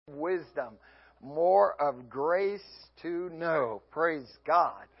wisdom, more of grace to know. Praise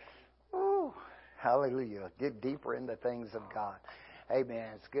God. Ooh, hallelujah. Get deeper in the things of God. Amen.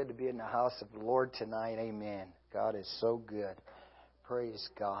 It's good to be in the house of the Lord tonight. Amen. God is so good. Praise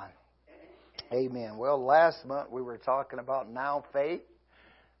God. Amen. Well, last month we were talking about now faith.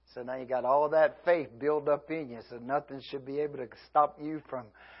 So now you got all that faith built up in you. So nothing should be able to stop you from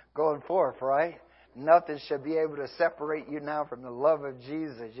going forth, right? Nothing should be able to separate you now from the love of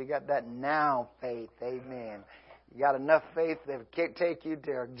Jesus. You got that now faith. Amen. You got enough faith that can take you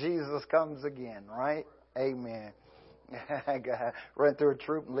till Jesus comes again, right? Amen. Run through a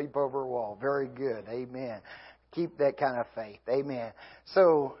troop and leap over a wall. Very good. Amen. Keep that kind of faith. Amen.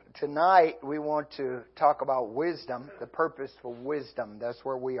 So tonight we want to talk about wisdom, the purpose for wisdom. That's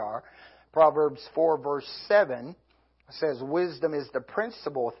where we are. Proverbs 4 verse 7 says, wisdom is the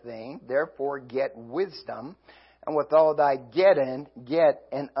principal thing, therefore get wisdom. And with all thy getting, get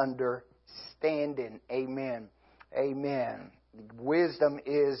an understanding. Amen. Amen. Wisdom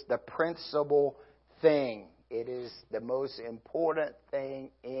is the principal thing. It is the most important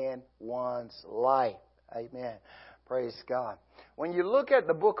thing in one's life. Amen. Praise God. When you look at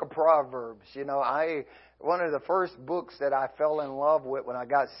the book of Proverbs, one of the first books that I fell in love with when I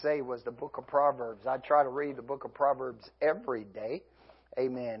got saved was the book of Proverbs. I try to read the book of Proverbs every day.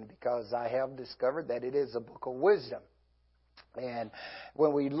 Amen. Because I have discovered that it is a book of wisdom. And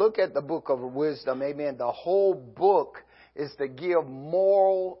when we look at the book of wisdom, amen, the whole book is to give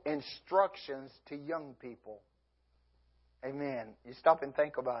moral instructions to young people. Amen. You stop and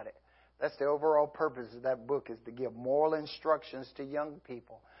think about it. That's the overall purpose of that book, is to give moral instructions to young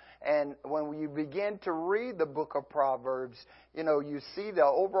people. And when you begin to read the book of Proverbs, you see the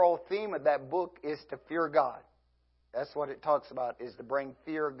overall theme of that book is to fear God. That's what it talks about, is to bring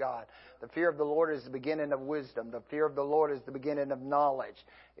fear of God. The fear of the Lord is the beginning of wisdom. The fear of the Lord is the beginning of knowledge.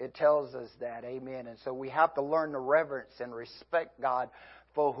 It tells us that. Amen. And so we have to learn to reverence and respect God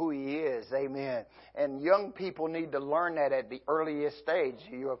for who He is. Amen. And young people need to learn that at the earliest stage.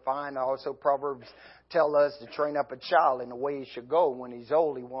 You'll find also Proverbs tell us to train up a child in the way he should go. When he's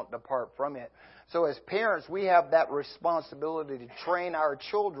old, he won't depart from it. So as parents, we have that responsibility to train our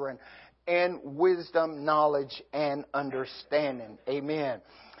children in wisdom, knowledge, and understanding. Amen.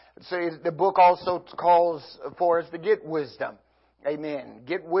 So the book also calls for us to get wisdom. Amen.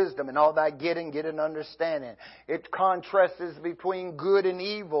 Get wisdom, and all that getting, get an understanding. It contrasts between good and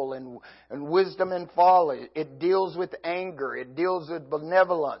evil, and wisdom and folly. It deals with anger. It deals with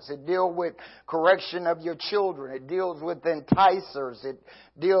benevolence. It deals with correction of your children. It deals with enticers. It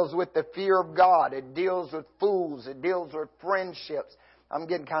deals with the fear of God. It deals with fools. It deals with friendships. I'm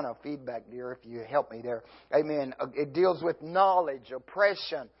getting kind of feedback, dear, if you help me there. Amen. It deals with knowledge,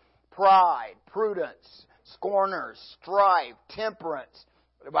 oppression, pride, prudence, scorners, strife, temperance,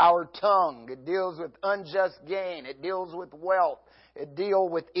 our tongue. It deals with unjust gain. It deals with wealth. It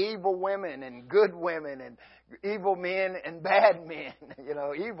deals with evil women and good women, and evil men and bad men.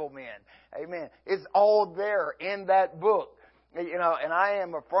 Evil men. Amen. It's all there in that book. And I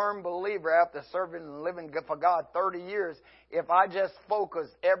am a firm believer, after serving and living for God 30 years, if I just focus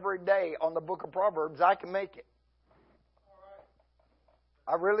every day on the book of Proverbs, I can make it.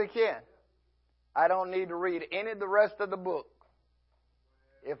 I really can. I don't need to read any of the rest of the book.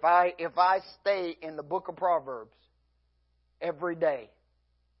 If I stay in the book of Proverbs every day,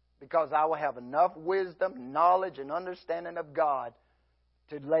 because I will have enough wisdom, knowledge, and understanding of God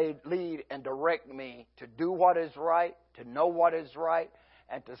to lead and direct me to do what is right, to know what is right,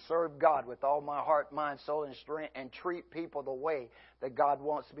 and to serve God with all my heart, mind, soul, and strength, and treat people the way that God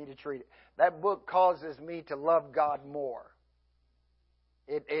wants me to treat it. That book causes me to love God more.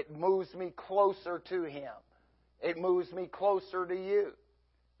 It moves me closer to Him. It moves me closer to you.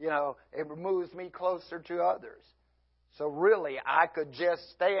 It moves me closer to others. So really, I could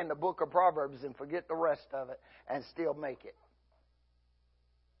just stay in the book of Proverbs and forget the rest of it and still make it.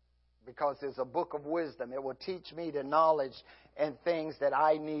 Because it's a book of wisdom. It will teach me the knowledge and things that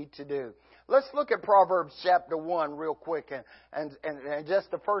I need to do. Let's look at Proverbs chapter 1 real quick and just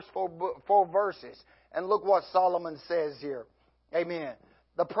the first four verses. And look what Solomon says here. Amen.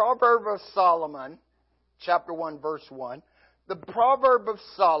 The proverb of Solomon, chapter 1, verse 1. The proverb of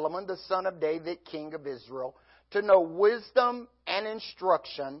Solomon, the son of David, king of Israel, to know wisdom and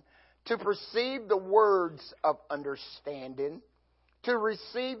instruction, to perceive the words of understanding, to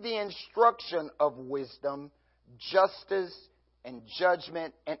receive the instruction of wisdom, justice and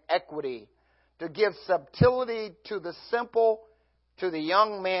judgment and equity, to give subtlety to the simple, to the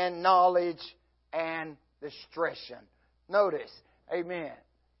young man knowledge and discretion. Notice, amen,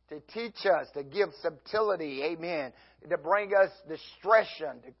 to teach us, to give subtlety, amen, to bring us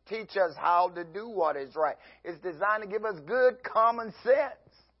discretion, to teach us how to do what is right. It's designed to give us good common sense.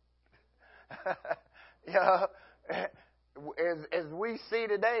 You know, as we see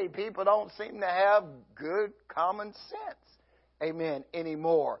today, people don't seem to have good common sense, amen,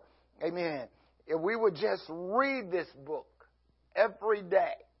 anymore. Amen. If we would just read this book every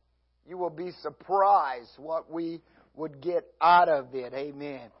day, you will be surprised what we would get out of it.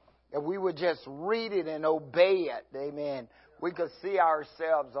 Amen. If we would just read it and obey it. Amen. We could see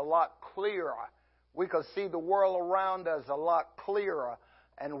ourselves a lot clearer. We could see the world around us a lot clearer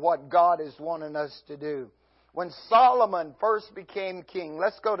and what God is wanting us to do. When Solomon first became king,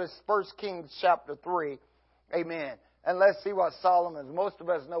 let's go to 1 Kings chapter 3. Amen. And let's see what most of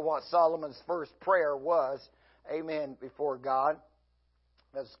us know what Solomon's first prayer was. Amen. Before God.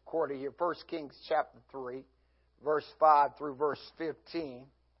 Let's quote it here. 1 Kings chapter 3, verse 5 through verse 15.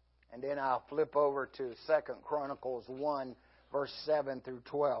 And then I'll flip over to 2 Chronicles 1, verse 7 through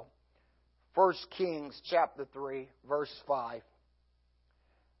 12. 1 Kings chapter 3, verse 5.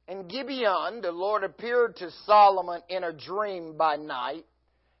 In Gibeon, the Lord appeared to Solomon in a dream by night.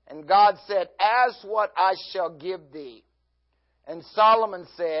 And God said, ask what I shall give thee. And Solomon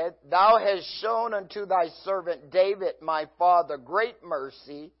said, thou hast shown unto thy servant David my father great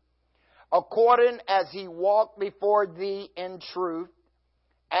mercy, according as he walked before thee in truth,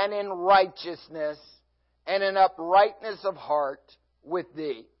 and in righteousness, and in uprightness of heart with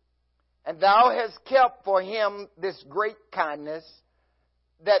thee. And thou hast kept for him this great kindness,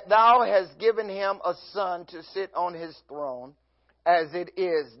 that thou hast given him a son to sit on his throne, as it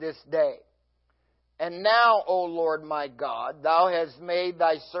is this day. And now, O Lord my God, thou hast made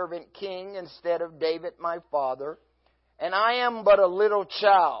thy servant king instead of David my father, and I am but a little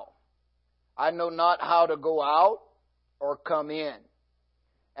child. I know not how to go out or come in.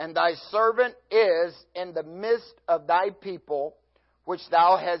 And thy servant is in the midst of thy people, which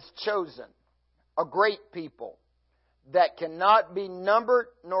thou hast chosen, a great people, that cannot be numbered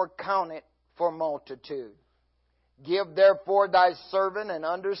nor counted for multitude. Give therefore thy servant an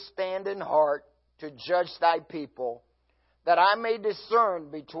understanding heart to judge thy people, that I may discern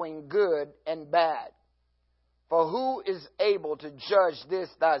between good and bad. For who is able to judge this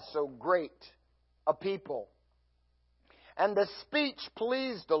thy so great a people? And the speech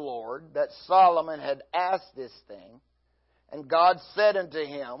pleased the Lord, that Solomon had asked this thing. And God said unto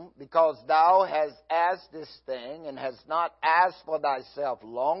him, because thou hast asked this thing, and hast not asked for thyself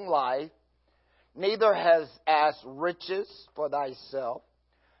long life, neither hast asked riches for thyself,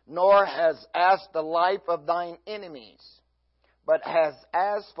 nor hast asked the life of thine enemies, but hast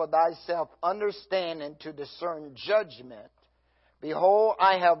asked for thyself understanding to discern judgment. Behold,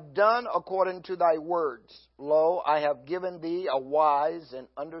 I have done according to thy words. Lo, I have given thee a wise and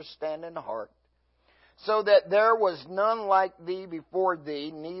understanding heart, so that there was none like thee before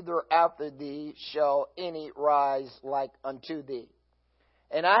thee, neither after thee shall any rise like unto thee.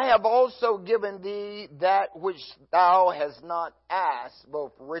 And I have also given thee that which thou hast not asked,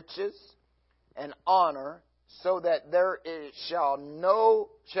 both riches and honor, so that there shall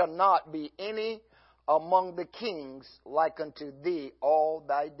not be any among the kings like unto thee all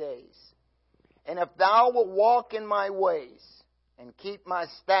thy days. And if thou wilt walk in my ways, and keep my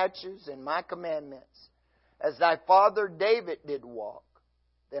statutes and my commandments, as thy father David did walk,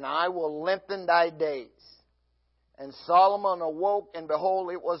 then I will lengthen thy days. And Solomon awoke, and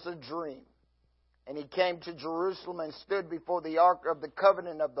behold, it was a dream. And he came to Jerusalem and stood before the ark of the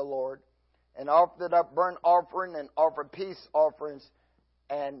covenant of the Lord, and offered up burnt offering and offered peace offerings,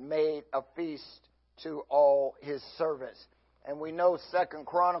 and made a feast to all his servants. And we know 2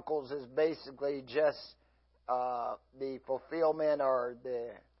 Chronicles is basically just the fulfillment or the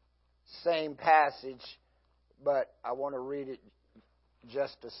same passage, but I want to read it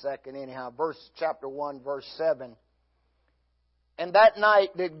just a second anyhow. Chapter 1, verse 7. And that night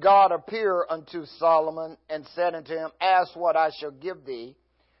did God appear unto Solomon, and said unto him, ask what I shall give thee.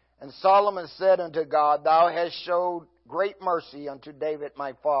 And Solomon said unto God, thou hast showed great mercy unto David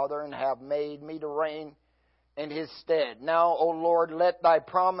my father, and have made me to reign in his stead. Now, O Lord, let thy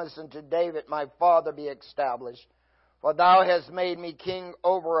promise unto David my father be established. For thou hast made me king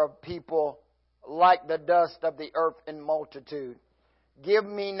over a people like the dust of the earth in multitude. Give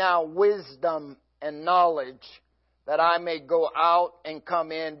me now wisdom and knowledge, that I may go out and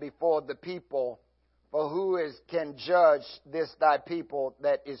come in before the people. For who can judge this thy people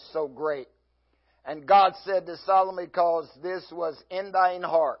that is so great? And God said to Solomon, because this was in thine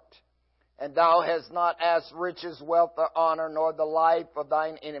heart, and thou hast not asked riches, wealth, or honor, nor the life of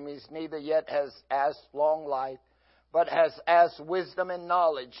thine enemies, neither yet hast asked long life, but hast asked wisdom and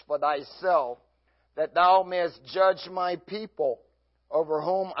knowledge for thyself, that thou mayest judge my people, over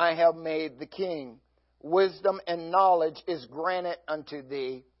whom I have made the king. Wisdom and knowledge is granted unto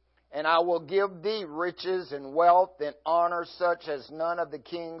thee, and I will give thee riches and wealth and honor such as none of the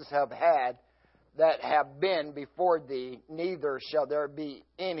kings have had that have been before thee, neither shall there be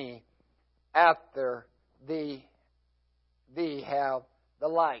any after thee have the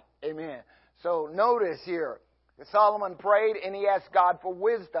like. Amen. So notice here, Solomon prayed and he asked God for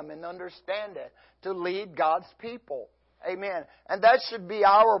wisdom and understanding to lead God's people. Amen. And that should be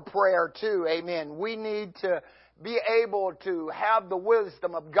our prayer too. Amen. We need to be able to have the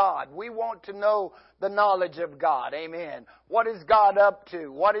wisdom of God. We want to know the knowledge of God. Amen. What is God up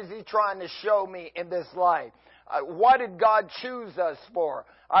to? What is He trying to show me in this life? What did God choose us for?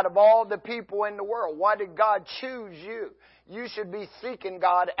 Out of all the people in the world, why did God choose you? You should be seeking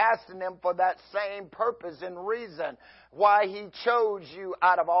God, asking Him for that same purpose and reason why He chose you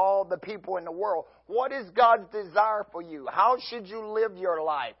out of all the people in the world. What is God's desire for you? How should you live your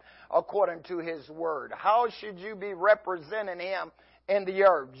life according to His Word? How should you be representing Him in the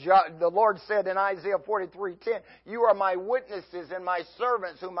earth? The Lord said in Isaiah 43:10, you are my witnesses and my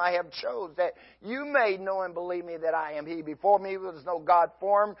servants whom I have chose, that you may know and believe me that I am He. Before me was no God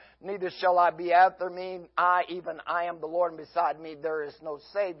formed, neither shall I be after me. I am the Lord, and beside me there is no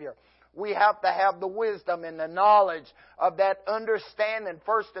Savior. We have to have the wisdom and the knowledge of that understanding,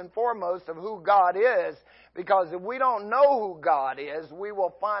 first and foremost, of who God is. Because if we don't know who God is, we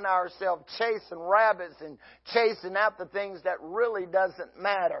will find ourselves chasing rabbits and chasing after things that really doesn't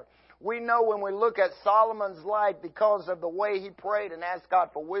matter. We know when we look at Solomon's life, because of the way he prayed and asked God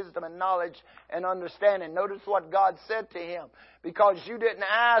for wisdom and knowledge and understanding. Notice what God said to him. Because you didn't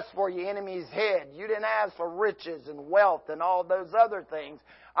ask for your enemy's head. You didn't ask for riches and wealth and all those other things.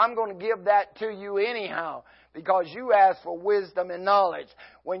 I'm going to give that to you anyhow, because you asked for wisdom and knowledge.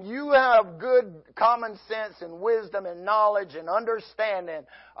 When you have good common sense and wisdom and knowledge and understanding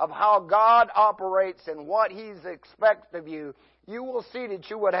of how God operates and what He expects of you, you will see that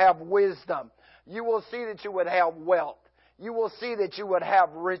you would have wisdom. You will see that you would have wealth. You will see that you would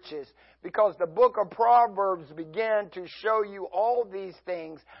have riches. Because the book of Proverbs began to show you all these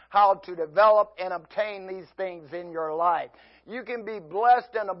things, how to develop and obtain these things in your life. You can be blessed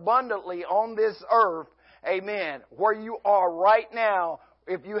and abundantly on this earth, amen, where you are right now,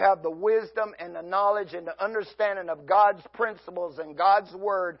 if you have the wisdom and the knowledge and the understanding of God's principles and God's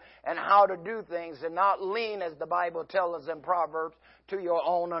Word and how to do things, and not lean, as the Bible tells us in Proverbs, to your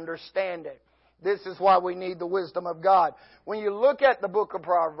own understanding. This is why we need the wisdom of God. When you look at the book of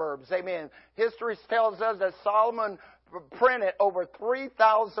Proverbs, amen, history tells us that Solomon printed over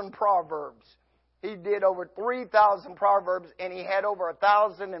 3,000 Proverbs. He did over 3,000 Proverbs, and he had over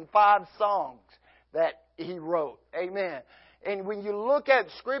 1,005 songs that he wrote. Amen. And when you look at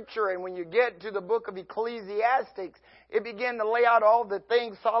Scripture and when you get to the book of Ecclesiastes, it began to lay out all the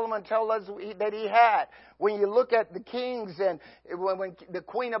things Solomon tells us that he had. When you look at the kings and when the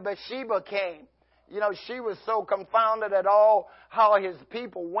Queen of Bathsheba came, you know, she was so confounded at all how his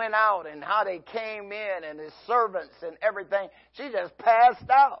people went out and how they came in and his servants and everything. She just passed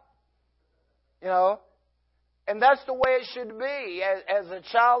out. You know, and that's the way it should be as a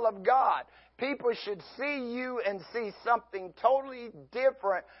child of God. People should see you and see something totally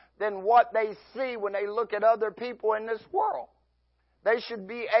different than what they see when they look at other people in this world. They should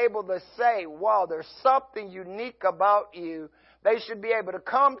be able to say, wow, there's something unique about you. They should be able to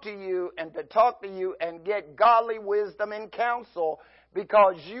come to you and to talk to you and get godly wisdom and counsel,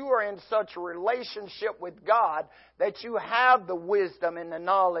 because you are in such a relationship with God that you have the wisdom and the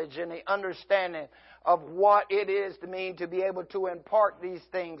knowledge and the understanding of what it is to mean to be able to impart these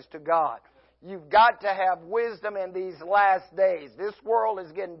things to God. You've got to have wisdom in these last days. This world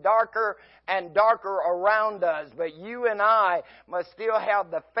is getting darker and darker around us, but you and I must still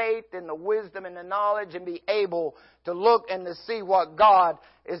have the faith and the wisdom and the knowledge and be able to look and to see what God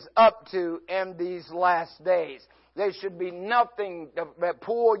is up to in these last days. There should be nothing that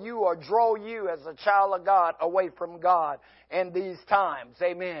pull you or draw you as a child of God away from God in these times.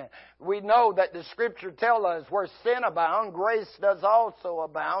 Amen. We know that the Scripture tells us where sin abounds, grace does also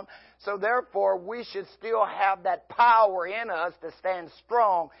abound. So therefore, we should still have that power in us to stand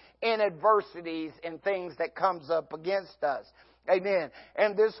strong in adversities and things that comes up against us. Amen.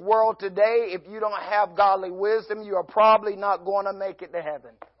 In this world today, if you don't have godly wisdom, you are probably not going to make it to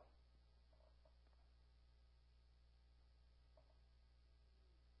heaven.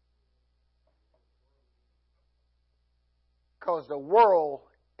 Because the world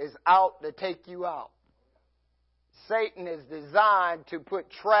is out to take you out. Satan is designed to put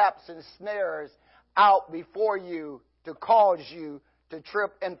traps and snares out before you to cause you to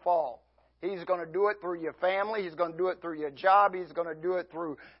trip and fall. He's going to do it through your family. He's going to do it through your job. He's going to do it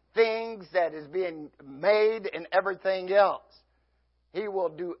through things that is being made and everything else. He will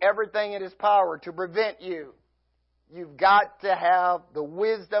do everything in His power to prevent you. You've got to have the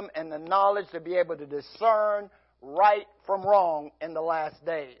wisdom and the knowledge to be able to discern right from wrong in the last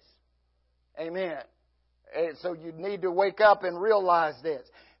days. Amen. And so you need to wake up and realize this.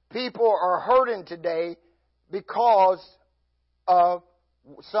 People are hurting today because of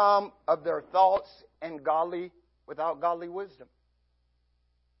some of their thoughts and without godly wisdom.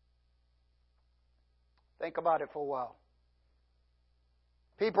 Think about it for a while.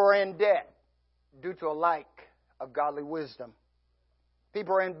 People are in debt due to a lack of godly wisdom.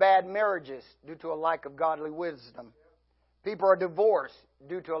 People are in bad marriages due to a lack of godly wisdom. People are divorced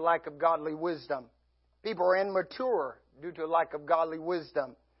due to a lack of godly wisdom. People are immature due to a lack of godly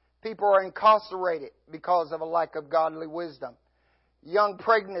wisdom. People are incarcerated because of a lack of godly wisdom. Young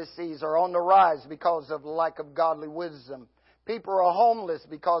pregnancies are on the rise because of a lack of godly wisdom. People are homeless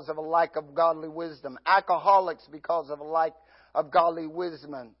because of a lack of godly wisdom. Alcoholics because of a lack of godly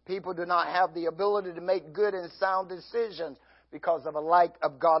wisdom. People do not have the ability to make good and sound decisions because of a lack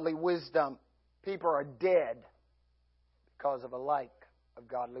of godly wisdom. People are dead because of a lack of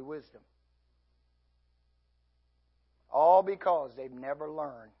godly wisdom. All because they've never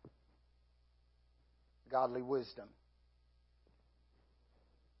learned godly wisdom.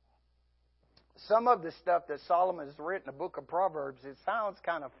 Some of the stuff that Solomon has written in the book of Proverbs, it sounds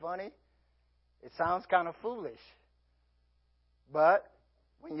kind of funny. It sounds kind of foolish. But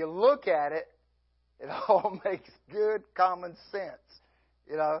when you look at it, it all makes good common sense.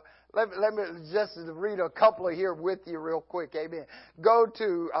 You know, let me just read a couple of here with you real quick. Amen. Go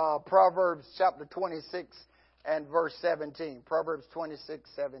to Proverbs chapter 26 and verse 17. Proverbs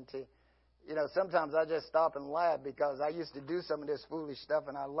 26:17. You know, sometimes I just stop and laugh because I used to do some of this foolish stuff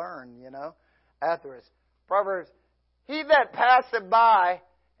and I learned, afterwards. Proverbs, he that passeth by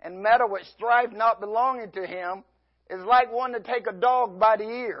and meddle with strife not belonging to him is like one to take a dog by the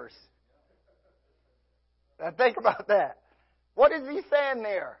ears. Now think about that. What is he saying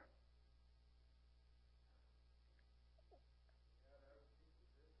there?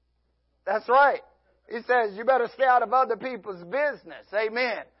 That's right. He says you better stay out of other people's business.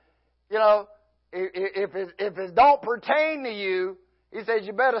 Amen. You know, if it don't pertain to you, he says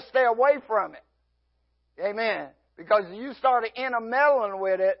you better stay away from it. Amen. Because you start intermeddling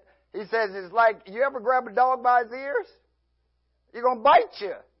with it, he says it's like, you ever grab a dog by his ears? He's going to bite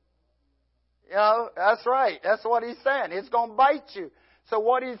you. You know, that's right. That's what he's saying. It's going to bite you. So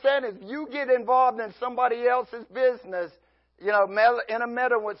what he's saying is, you get involved in somebody else's business,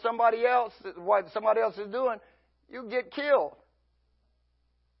 intermeddling with somebody else, what somebody else is doing, you get killed.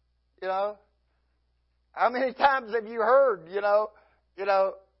 You know, how many times have you heard,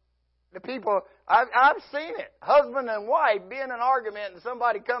 the people, I've seen it, husband and wife be in an argument and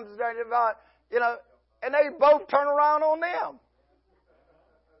somebody comes down about, and they both turn around on them.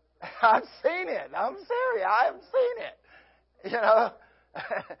 I've seen it. I'm serious. I've seen it.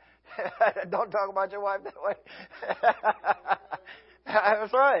 Don't talk about your wife that way.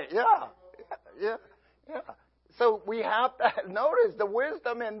 That's right. Yeah. So we have to notice the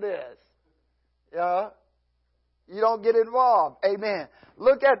wisdom in this. You don't get involved. Amen.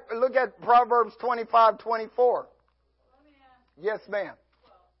 Look at Proverbs 25:24. Yes, ma'am.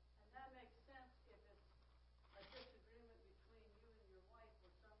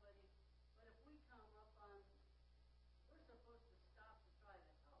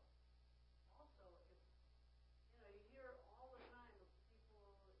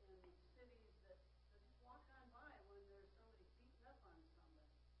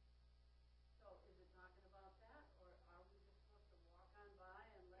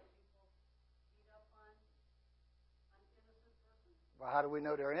 Well, how do we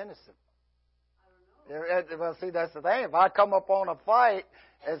know they're innocent? I don't know. Well, see, that's the thing. If I come up on a fight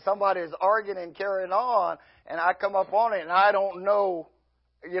and somebody's arguing and carrying on, and I come up on it and I don't know,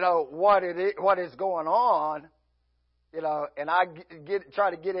 what is going on, and I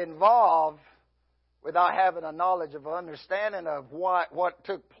try to get involved without having a knowledge of understanding of what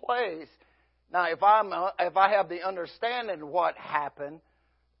took place. Now, if I have the understanding of what happened,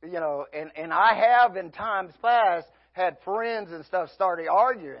 and I have in times past had friends and stuff started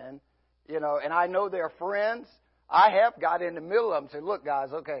arguing, and I know they're friends, I have got in the middle of them and said, look,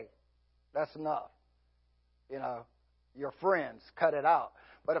 guys, okay, that's enough. Your friends, cut it out.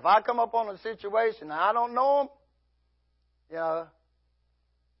 But if I come up on a situation and I don't know them,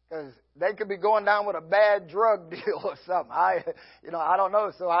 Because they could be going down with a bad drug deal or something. I don't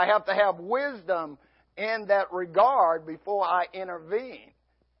know. So I have to have wisdom in that regard before I intervene.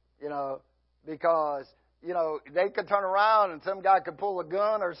 Because, they could turn around and some guy could pull a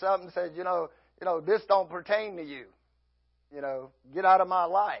gun or something and say, this don't pertain to you. Get out of my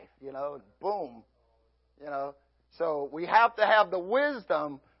life, boom. So we have to have the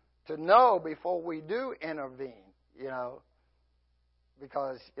wisdom to know before we do intervene,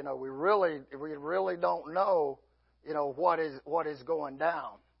 because, we really don't know, what is going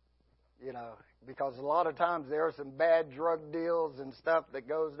down, because a lot of times there are some bad drug deals and stuff that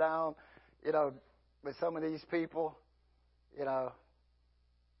goes down, with some of these people, and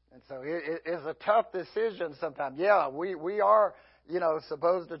so it is a tough decision sometimes. Yeah, we are,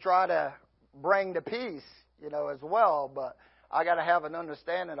 supposed to try to bring the peace, as well, but I got to have an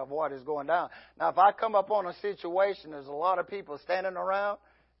understanding of what is going down. Now, if I come up on a situation, there's a lot of people standing around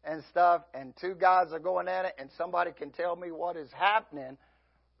and stuff, and two guys are going at it, and somebody can tell me what is happening,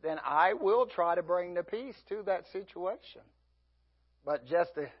 then I will try to bring the peace to that situation. But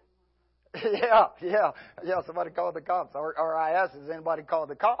just to, yeah, somebody called the cops. Or I ask, has anybody called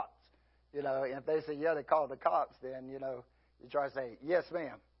the cops? And if they say, yeah, they called the cops, then, you try to say, yes,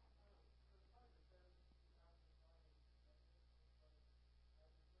 ma'am.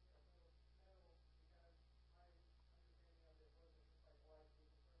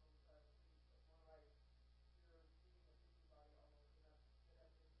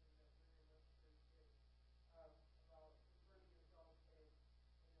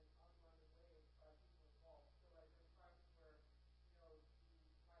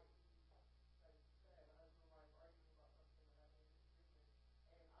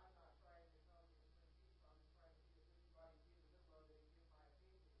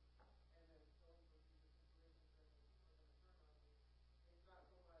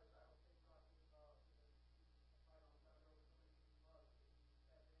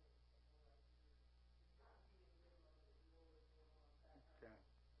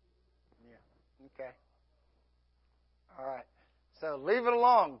 Okay. All right. So leave it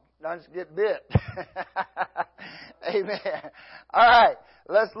alone. Don't just get bit. Amen. All right.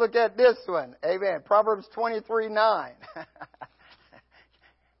 Let's look at this one. Amen. Proverbs 23:9.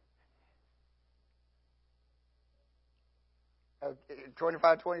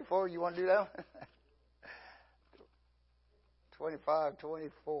 25:24. You want to do that one?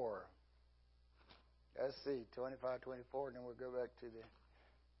 25:24. Let's see. 25:24, and then we'll go back to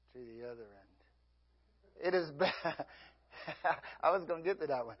the other end. It is I was going to get to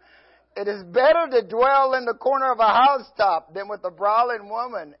that one. It is better to dwell in the corner of a housetop than with a brawling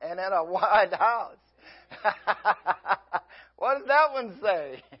woman and in a wide house. What does that one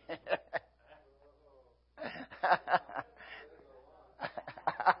say?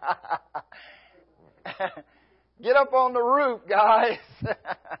 Get up on the roof, guys.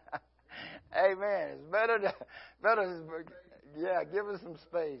 Amen. It's better. Yeah, give her some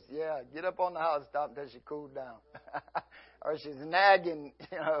space. Yeah, get up on the housetop until she cools down. Or she's nagging,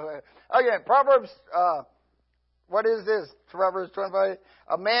 Okay, Proverbs, what is this? Proverbs 25.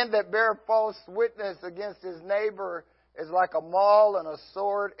 A man that bear false witness against his neighbor is like a maul and a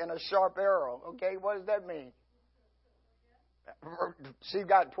sword and a sharp arrow. Okay, what does that mean? She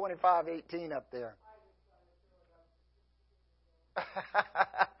got 25:18 up there.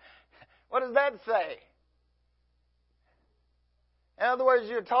 What does that say? In other words,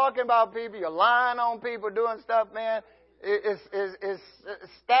 you're talking about people, you're lying on people, doing stuff, man. It's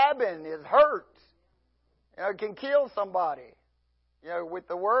stabbing, it hurts. It can kill somebody, with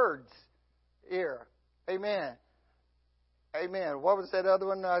the words here. Amen. Amen. What was that other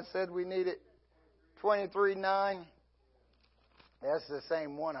one I said we needed? 23:9. That's the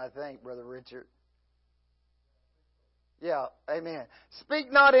same one, I think, Brother Richard. Yeah, amen.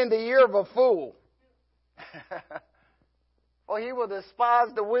 Speak not in the ear of a fool. For he will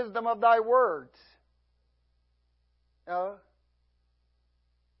despise the wisdom of thy words.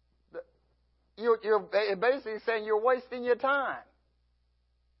 You're basically saying you're wasting your time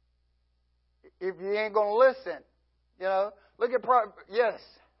if you ain't going to listen. Look at yes.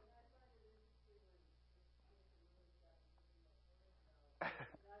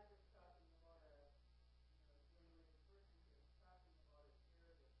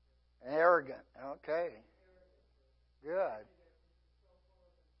 Arrogant. Okay. Good.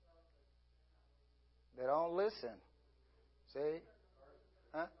 They don't listen. See?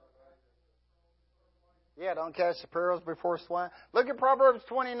 Huh? Yeah, don't catch the pearls before swine. Look at Proverbs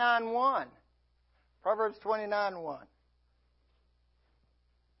 29:1. Proverbs 29:1.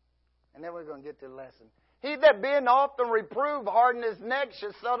 And then we're going to get to the lesson. He that being often reproved harden his neck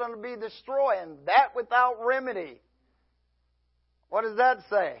shall suddenly be destroyed, and that without remedy. What does that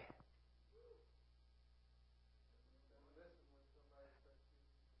say?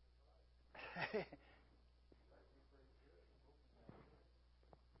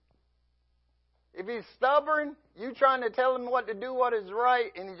 If he's stubborn, you trying to tell him what to do, what is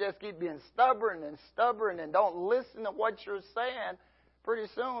right, and he just keep being stubborn and don't listen to what you're saying, pretty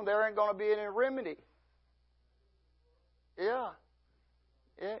soon there ain't going to be any remedy. Yeah.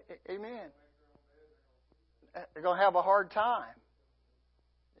 Amen. They're going to have a hard time.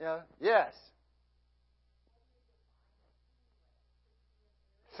 Yeah. Yes.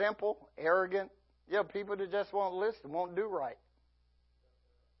 Simple, arrogant. Yeah, people that just won't listen, won't do right.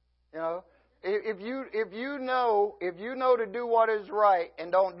 You know, if you know to do what is right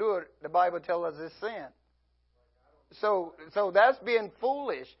and don't do it, the Bible tells us it's sin. So that's being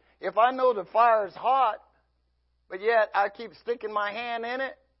foolish. If I know the fire is hot, but yet I keep sticking my hand in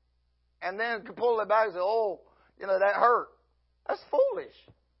it, and then pull it back and say, "Oh, that hurt." That's foolish.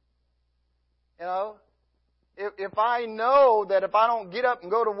 You know, if I know that if I don't get up and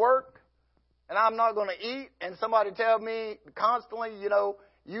go to work, and I'm not going to eat, and somebody tell me constantly,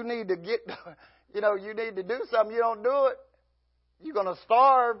 you need to get, you need to do something, you don't do it, you're going to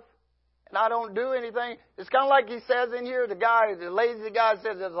starve, and I don't do anything. It's kind of like he says in here, the lazy guy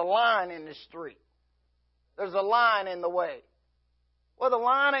says there's a line in the street. There's a line in the way. Well, the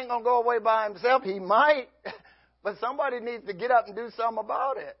line ain't going to go away by himself. He might, but somebody needs to get up and do something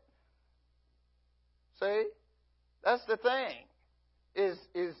about it. See? That's the thing. Is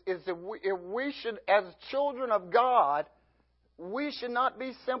if we should, as children of God, we should not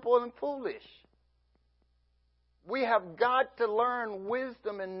be simple and foolish. We have got to learn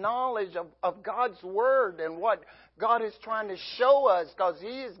wisdom and knowledge of God's Word and what God is trying to show us, because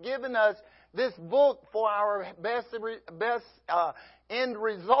He has given us this book for our best end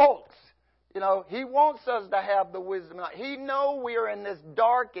results. He wants us to have the wisdom. He knows we are in this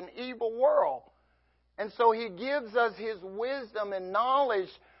dark and evil world. And so He gives us His wisdom and knowledge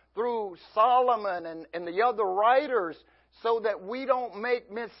through Solomon and the other writers, so that we don't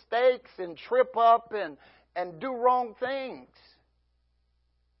make mistakes and trip up and do wrong things.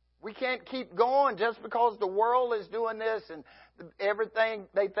 We can't keep going just because the world is doing this and everything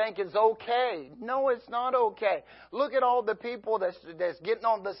they think is okay. No, it's not okay. Look at all the people that's getting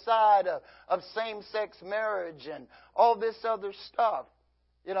on the side of same-sex marriage and all this other stuff.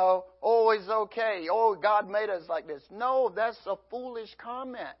 Oh, it's okay. Oh, God made us like this. No, that's a foolish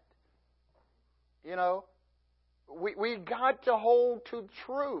comment. We got to hold to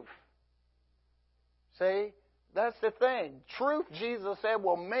truth. See? That's the thing. Truth, Jesus said,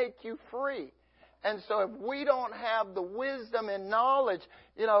 will make you free. And so if we don't have the wisdom and knowledge,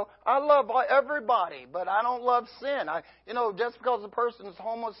 I love everybody, but I don't love sin. Just because a person is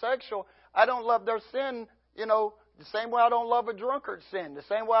homosexual, I don't love their sin, the same way I don't love a drunkard's sin. The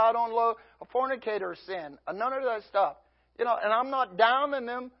same way I don't love a fornicator's sin. None of that stuff. And I'm not downing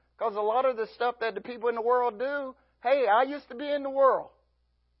them, because a lot of the stuff that the people in the world do, hey, I used to be in the world.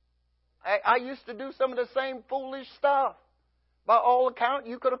 I used to do some of the same foolish stuff. By all accounts,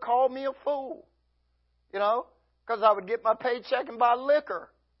 you could have called me a fool. Because I would get my paycheck and buy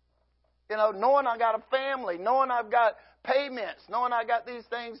liquor. Knowing I got a family, knowing I've got payments, knowing I got these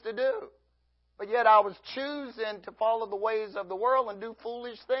things to do. But yet I was choosing to follow the ways of the world and do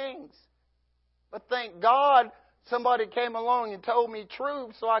foolish things. But thank God somebody came along and told me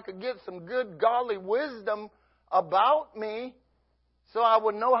truth, so I could get some good godly wisdom about me, so I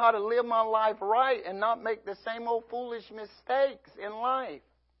would know how to live my life right and not make the same old foolish mistakes in life.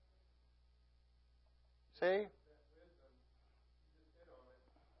 See?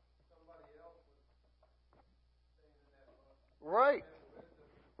 Right.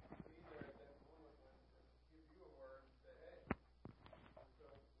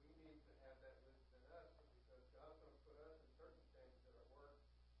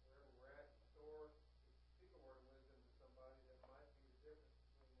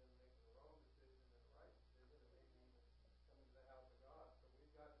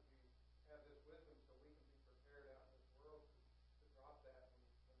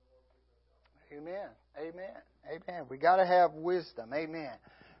 Amen. Amen. Amen. We got to have wisdom. Amen.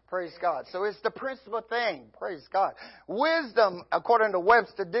 Praise God. So it's the principal thing. Praise God. Wisdom, according to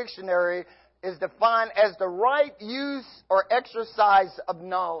Webster Dictionary, is defined as the right use or exercise of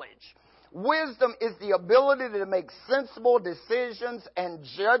knowledge. Wisdom is the ability to make sensible decisions and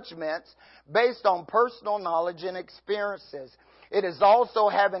judgments based on personal knowledge and experiences. It is also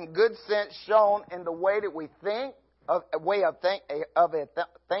having good sense shown in the way that we think,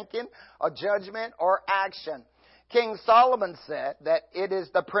 thinking, a judgment, or action. King Solomon said that it is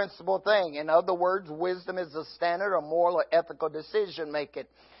the principal thing. In other words, wisdom is the standard of moral or ethical decision making.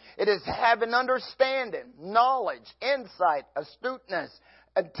 It is having understanding, knowledge, insight, astuteness,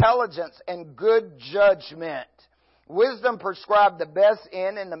 intelligence, and good judgment. Wisdom prescribes the best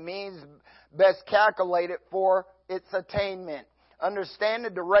end and the means best calculated for its attainment.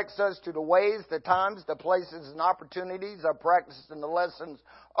 Understanding directs us to the ways, the times, the places, and opportunities of practice and the lessons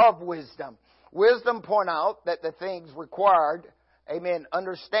of wisdom. Wisdom point out that the things required, amen,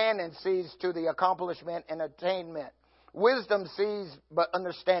 understanding sees to the accomplishment and attainment. Wisdom sees, but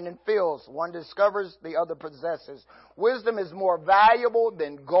understanding feels. One discovers, the other possesses. Wisdom is more valuable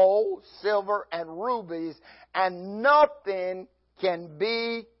than gold, silver, and rubies, and nothing can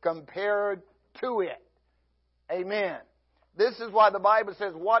be compared to it. Amen. This is why the Bible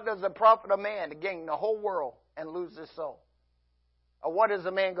says, what does it profit a man to gain the whole world and lose his soul? Or what is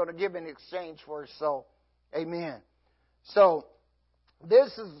a man going to give in exchange for his soul? Amen. So,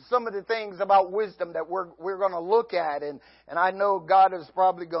 this is some of the things about wisdom that we're going to look at, and I know God is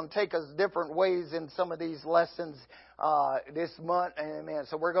probably going to take us different ways in some of these lessons this month. Amen.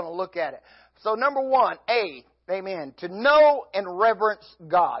 So we're going to look at it. So number one, amen, to know and reverence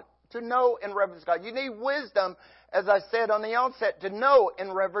God. To know and reverence God. You need wisdom, as I said on the onset, to know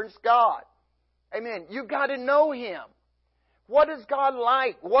and reverence God. Amen. You've got to know Him. What is God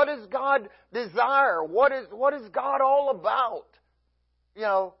like? What does God desire? What is God all about?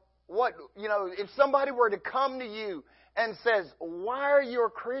 If somebody were to come to you and says, why are you a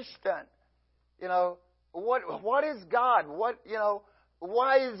Christian? What is God?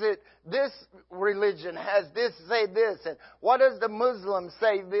 Why is it this religion has this, say this, and what does the Muslim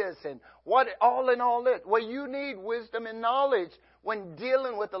say this, and what, all in all this? Well, you need wisdom and knowledge when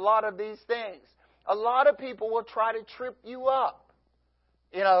dealing with a lot of these things. A lot of people will try to trip you up,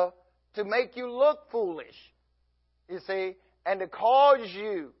 to make you look foolish, you see, and to cause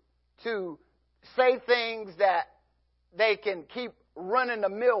you to say things that they can keep running the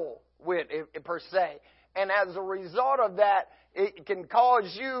mill with, per se. And as a result of that, it can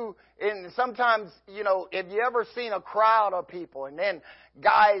cause you, and sometimes, if you ever seen a crowd of people and then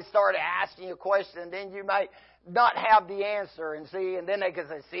guys start asking you a question, and then you might not have the answer, and then they can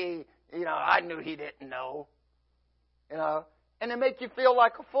say, I knew he didn't know, and they make you feel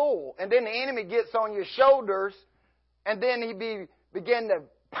like a fool. And then the enemy gets on your shoulders, and then he begin to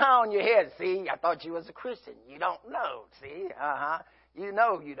pound your head. See, I thought you was a Christian. You don't know. See, you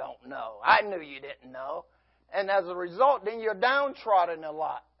know you don't know. I knew you didn't know. And as a result, then you're downtrodden a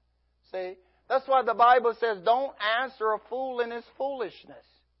lot. See, that's why the Bible says, don't answer a fool in his foolishness.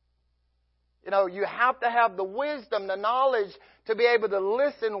 You have to have the wisdom, the knowledge to be able to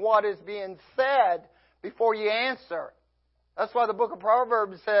listen what is being said before you answer. That's why the book of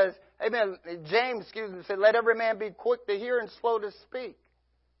Proverbs says, amen, James, said, let every man be quick to hear and slow to speak.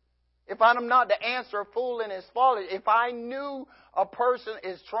 If I'm not to answer a fool in his folly, if I knew a person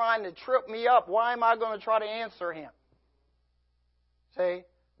is trying to trip me up, why am I going to try to answer him? See,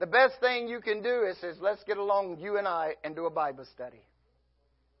 the best thing you can do is let's get along, you and I, and do a Bible study.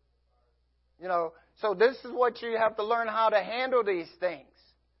 So this is what you have to learn, how to handle these things.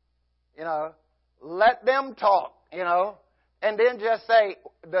 Let them talk, and then just say,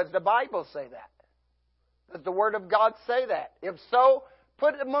 does the Bible say that? Does the Word of God say that? If so,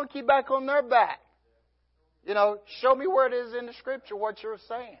 put the monkey back on their back. Show me where it is in the Scripture what you're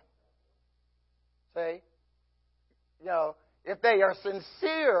saying. See? If they are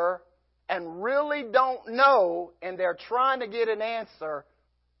sincere and really don't know, and they're trying to get an answer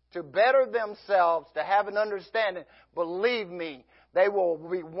to better themselves, to have an understanding, believe me, they will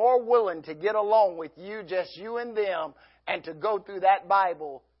be more willing to get along with you, just you and them, and to go through that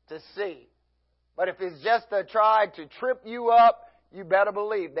Bible to see. But if it's just to try to trip you up, you better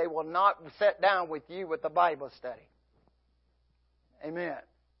believe they will not sit down with you with the Bible study. Amen.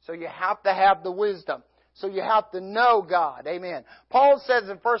 So you have to have the wisdom. So you have to know God. Amen. Paul says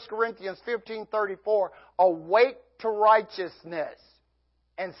in 1 Corinthians 15:34, awake to righteousness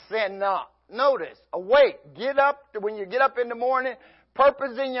and sin not. Notice, awake. Get up. When you get up in the morning,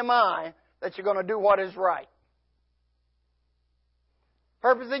 purpose in your mind that you're going to do what is right.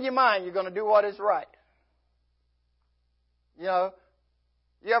 Purpose in your mind, you're going to do what is right.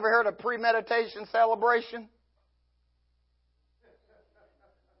 You ever heard of premeditation celebration?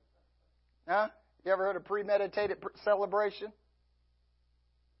 Huh? You ever heard of premeditated celebration?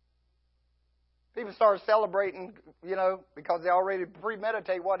 People start celebrating, because they already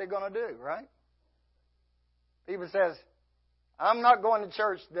premeditate what they're going to do, right? People says, I'm not going to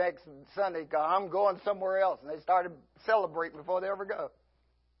church next Sunday because I'm going somewhere else. And they started celebrating before they ever go.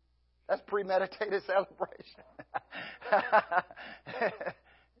 That's premeditated celebration.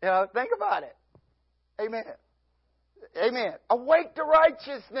 Think about it. Amen. Amen. Awake to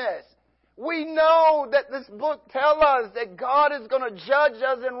righteousness. We know that this book tells us that God is going to judge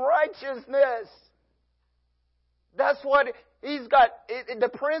us in righteousness. That's what He's got. The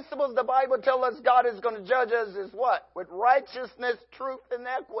principles the Bible tells us God is going to judge us is what? With righteousness, truth, and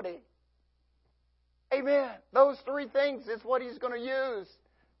equity. Amen. Those three things is what He's going to use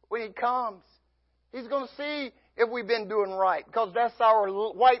when He comes. He's going to see if we've been doing right, because that's our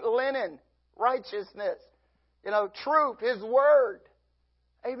white linen, righteousness. Truth, His Word.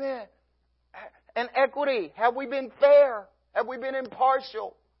 Amen. And equity. Have we been fair? Have we been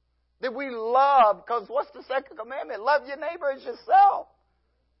impartial? Did we love? Because what's the second commandment? Love your neighbor as yourself.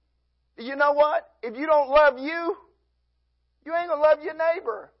 You know what? If you don't love you, you ain't going to love your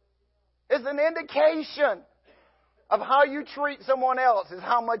neighbor. It's an indication of how you treat someone else is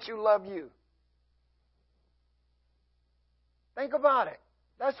how much you love you. Think about it.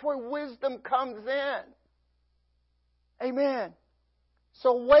 That's where wisdom comes in. Amen.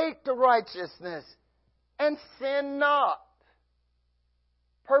 So wake to righteousness and sin not.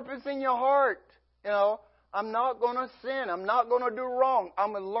 Purpose in your heart. I'm not going to sin. I'm not going to do wrong.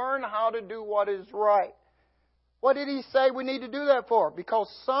 I'm going to learn how to do what is right. What did He say we need to do that for? Because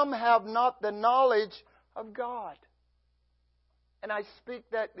some have not the knowledge of God. And I speak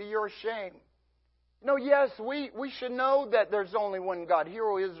that to your shame. Yes, we should know that there's only one God. Hear,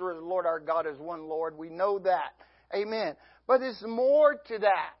 O Israel, the Lord our God is one Lord. We know that. Amen. But there's more to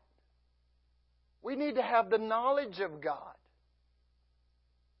that. We need to have the knowledge of God.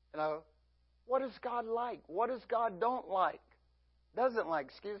 What is God like? What does God don't like? Doesn't like,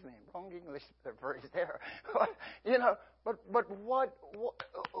 excuse me, wrong English phrase there. But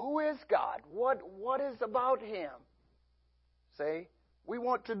who is God? What is about Him? See? We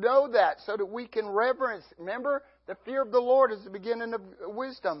want to know that so that we can reverence. Remember, the fear of the Lord is the beginning of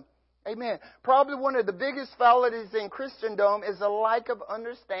wisdom. Amen. Probably one of the biggest fallacies in Christendom is a lack of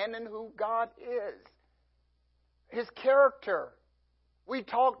understanding who God is. His character. We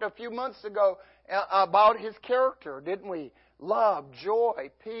talked a few months ago about His character, didn't we? Love,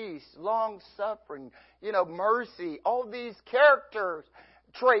 joy, peace, long-suffering, mercy. All these character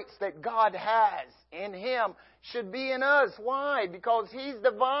traits that God has in Him should be in us. Why? Because He's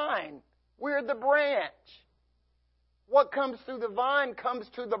the vine. We're the branch. What comes through the vine comes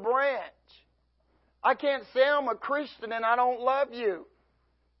to the branch. I can't say I'm a Christian and I don't love you.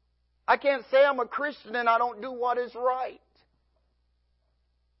 I can't say I'm a Christian and I don't do what is right.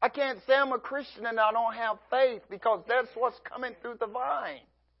 I can't say I'm a Christian and I don't have faith, because that's what's coming through the vine.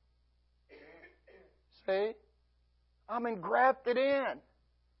 See? I'm engrafted in.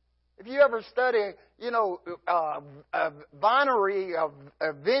 If you ever study, vinery,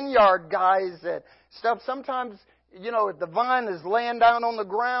 vineyard guys and stuff, sometimes, if the vine is laying down on the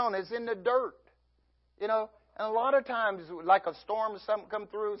ground, it's in the dirt. And a lot of times, like a storm or something come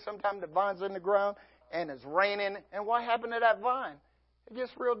through, sometimes the vine's in the ground and it's raining. And what happened to that vine? It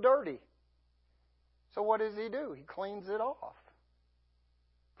gets real dirty. So what does He do? He cleans it off.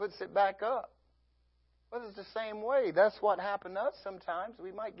 Puts it back up. Well, it's the same way. That's what happened to us sometimes.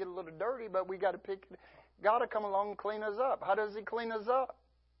 We might get a little dirty, but we got to pick it. God to come along and clean us up. How does He clean us up?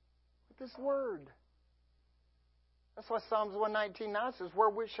 With His Word. That's why Psalms 119:9 says,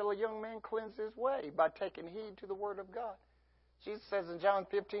 "Wherewith shall a young man cleanse his way? By taking heed to the Word of God." Jesus says in John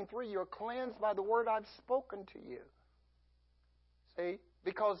 15:3, "You are cleansed by the word I've spoken to you." See?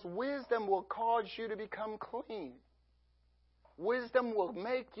 Because wisdom will cause you to become clean. Wisdom will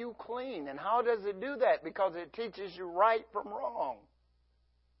make you clean. And how does it do that? Because it teaches you right from wrong.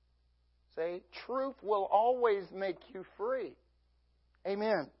 See? Truth will always make you free.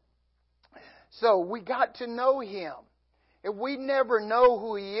 Amen. So we got to know Him. If we never know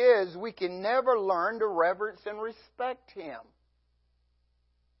who He is, we can never learn to reverence and respect Him.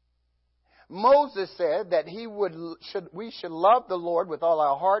 Moses said that we should love the Lord with all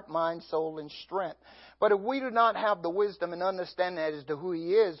our heart, mind, soul, and strength. But if we do not have the wisdom and understanding as to who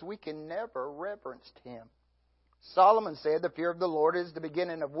He is, we can never reverence Him. Solomon said, "The fear of the Lord is the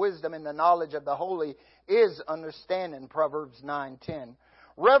beginning of wisdom, and the knowledge of the holy is understanding." Proverbs 9:10.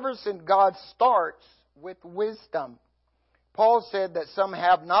 Reverencing God starts with wisdom. Paul said that some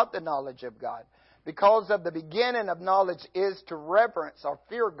have not the knowledge of God. Because of the beginning of knowledge is to reverence or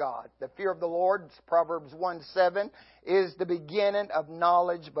fear God. The fear of the Lord, Proverbs 1:7, is the beginning of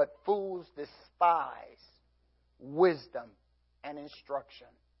knowledge, but fools despise wisdom and instruction.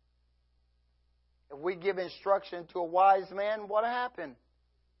 If we give instruction to a wise man, what happened?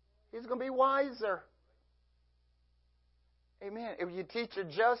 He's going to be wiser. Amen. If you teach a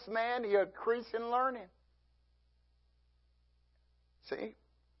just man, he'll increase in learning. See?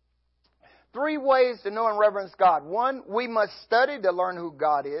 3 ways to know and reverence God. 1, we must study to learn who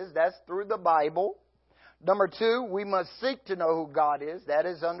God is. That's through the Bible. Number 2, we must seek to know who God is. That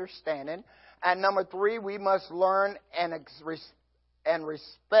is understanding. And number 3, we must learn and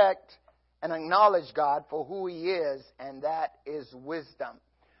respect and acknowledge God for who He is, and that is wisdom.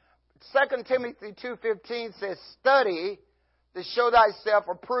 2 Timothy 2:15 says, "Study to show thyself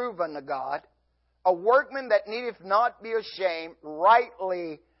approved unto God, a workman that needeth not be ashamed,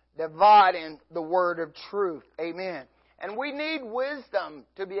 rightly dividing the word of truth." Amen. And we need wisdom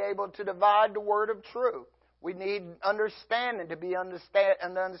to be able to divide the word of truth. We need understanding to be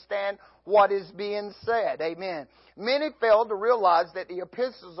understand what is being said. Amen. Many fail to realize that the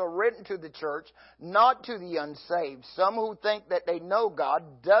epistles are written to the church, not to the unsaved. Some who think that they know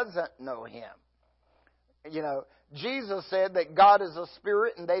God doesn't know Him. You know, Jesus said that God is a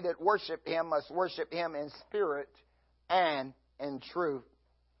spirit, and they that worship Him must worship Him in spirit and in truth.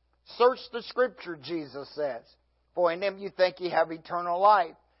 Search the Scripture, Jesus says, for in them you think ye have eternal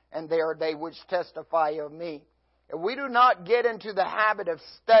life, and they are they which testify of me. If we do not get into the habit of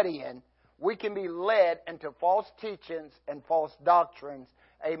studying, we can be led into false teachings and false doctrines,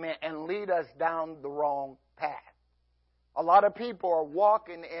 amen, and lead us down the wrong path. A lot of people are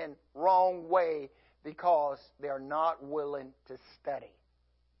walking in wrong way because they're not willing to study.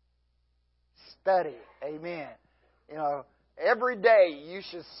 Study, amen. You know, every day you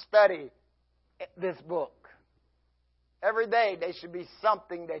should study this book. Every day there should be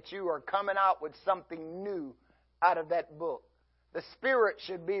something that you are coming out with something new out of that book. The Spirit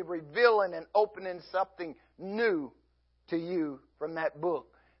should be revealing and opening something new to you from that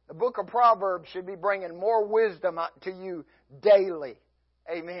book. The book of Proverbs should be bringing more wisdom out to you daily.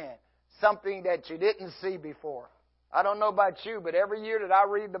 Amen. Something that you didn't see before. I don't know about you, but every year that I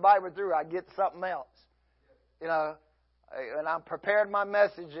read the Bible through, I get something else. You know, and I'm prepared my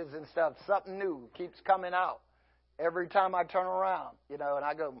messages and stuff. Something new keeps coming out every time I turn around, you know, and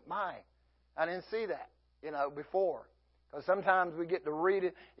I go, my, I didn't see that, you know, before. Because sometimes we get to read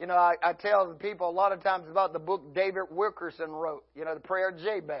it. You know, I tell the people a lot of times about the book David Wilkerson wrote, you know, the prayer of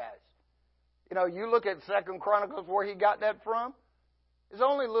Jabez. You know, you look at 2 Chronicles where he got that from. There's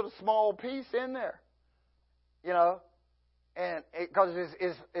only a little small piece in there, you know, and because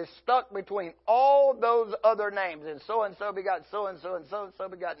it's stuck between all those other names. And so begot so-and-so, and so-and-so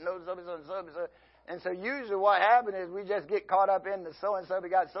begot so-and-so, and so-and-so. And so usually what happens is we just get caught up in the so-and-so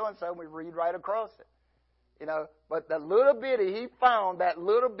begot so-and-so, and we read right across it. You know, but the little bitty, he found that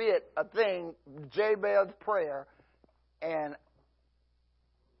little bit of thing, Jabez's prayer, and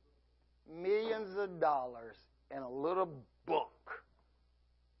millions of dollars in a little book.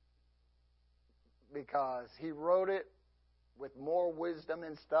 Because he wrote it with more wisdom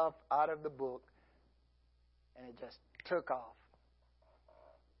and stuff out of the book, and it just took off.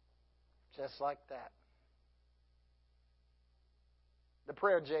 Just like that. The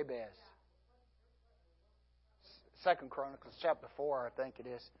prayer of Jabez. 2 Chronicles chapter 4, I think it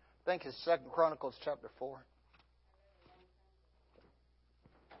is. I think it's 2 Chronicles chapter 4.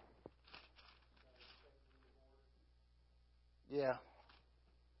 Yeah.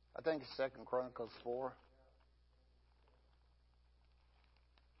 I think it's 2 Chronicles 4.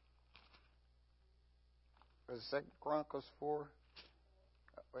 Was it 2 Chronicles 4?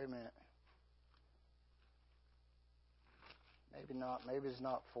 Wait a minute. Maybe not. Maybe it's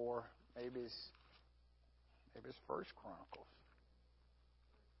not 4. Maybe it's 1 Chronicles.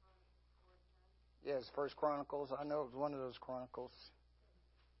 Yeah, it's 1 Chronicles. I know it was one of those Chronicles.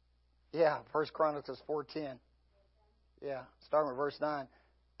 Yeah, 1 Chronicles 4:10. Yeah, starting with verse 9.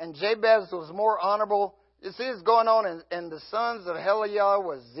 And Jabez was more honorable. You see, it's going on, and the sons of Heliah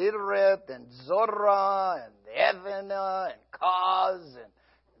was Zidreth and Zorah and Ethanah and Koz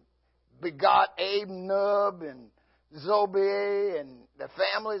and begot Abnub and Zobi and the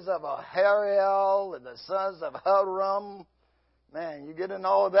families of Ahariel and the sons of Haram. Man, you get in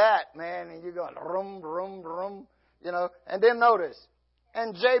all that, man, and you're going rum, rum, rum, you know. And then notice,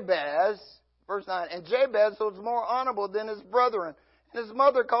 and Jabez, verse 9, and Jabez was more honorable than his brethren. And his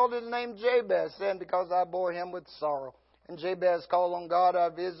mother called his name Jabez, saying, because I bore him with sorrow. And Jabez called on God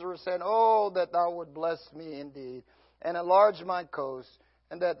of Israel, saying, oh, that thou would bless me indeed, and enlarge my coast,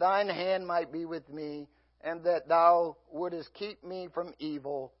 and that thine hand might be with me, and that thou wouldest keep me from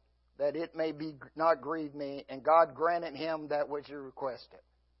evil, that it may be not grieve me. And God granted him that which he requested.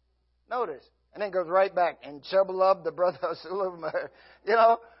 Notice. And then goes right back. And Chubalub, the brother of Sulam, you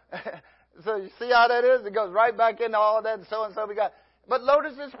know, So you see how that is? It goes right back into all that so-and-so we got. But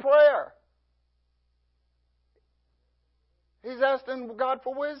notice his prayer. He's asking God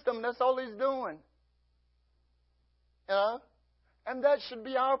for wisdom. That's all he's doing. You know? And that should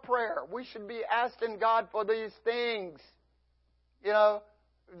be our prayer. We should be asking God for these things, you know,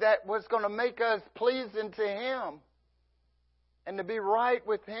 that was going to make us pleasing to Him and to be right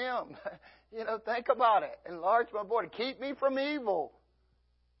with Him. You know, think about it. Enlarge my border. Keep me from evil.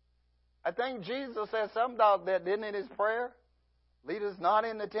 I think Jesus said something about that, didn't he, in His prayer? Lead us not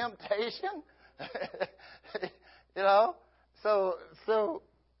into temptation. You know? So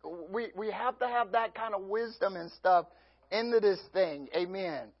we have to have that kind of wisdom and stuff into this thing.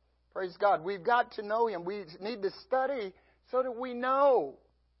 Amen. Praise God. We've got to know Him. We need to study so that we know.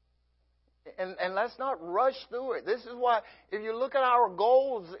 And let's not rush through it. This is why, if you look at our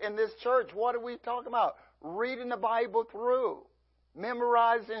goals in this church, what are we talking about? Reading the Bible through.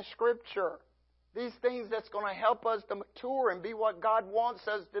 Memorizing Scripture. These things that's going to help us to mature and be what God wants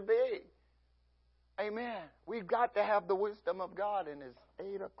us to be. Amen. We've got to have the wisdom of God, and it's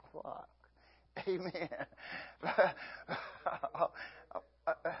 8 o'clock. Amen.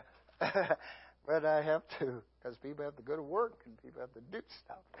 But I have to, because people have to go to work and people have to do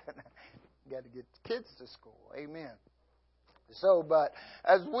stuff. You got to get kids to school. Amen. So, but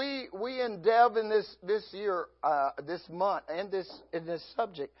as we endeavor in this year, this month, and in this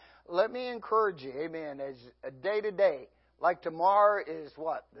subject, let me encourage you. Amen. As a day to day, like tomorrow is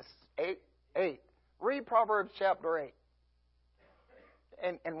what? This 8. Read Proverbs chapter 8.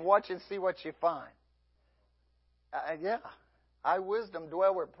 And watch and see what you find. Yeah. I wisdom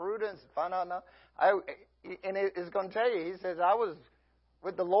dwell with prudence. Find out now. And it's going to tell you, he says, I was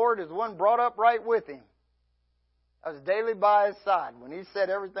with the Lord as one brought up right with Him. I was daily by His side. When He set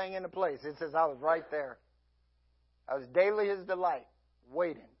everything into place, it says I was right there. I was daily His delight,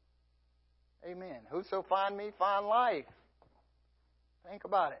 waiting. Amen. Whoso find me, find life. Think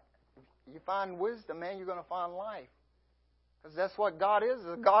about it. If you find wisdom, man, you're going to find life. Because that's what God is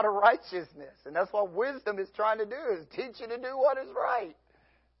a God of righteousness. And that's what wisdom is trying to do, is teach you to do what is right.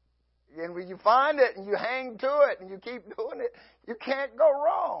 And when you find it and you hang to it and you keep doing it, you can't go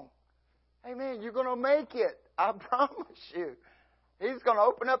wrong. Amen. You're going to make it. I promise you. He's going to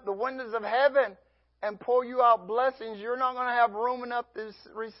open up the windows of heaven and pour you out blessings. You're not going to have room enough to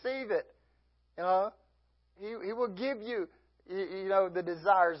receive it. You know, He will give you, you know, the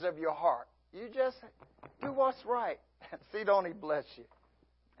desires of your heart. You just do what's right. See, don't He bless you?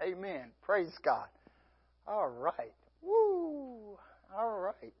 Amen. Praise God. All right. Woo. All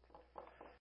right.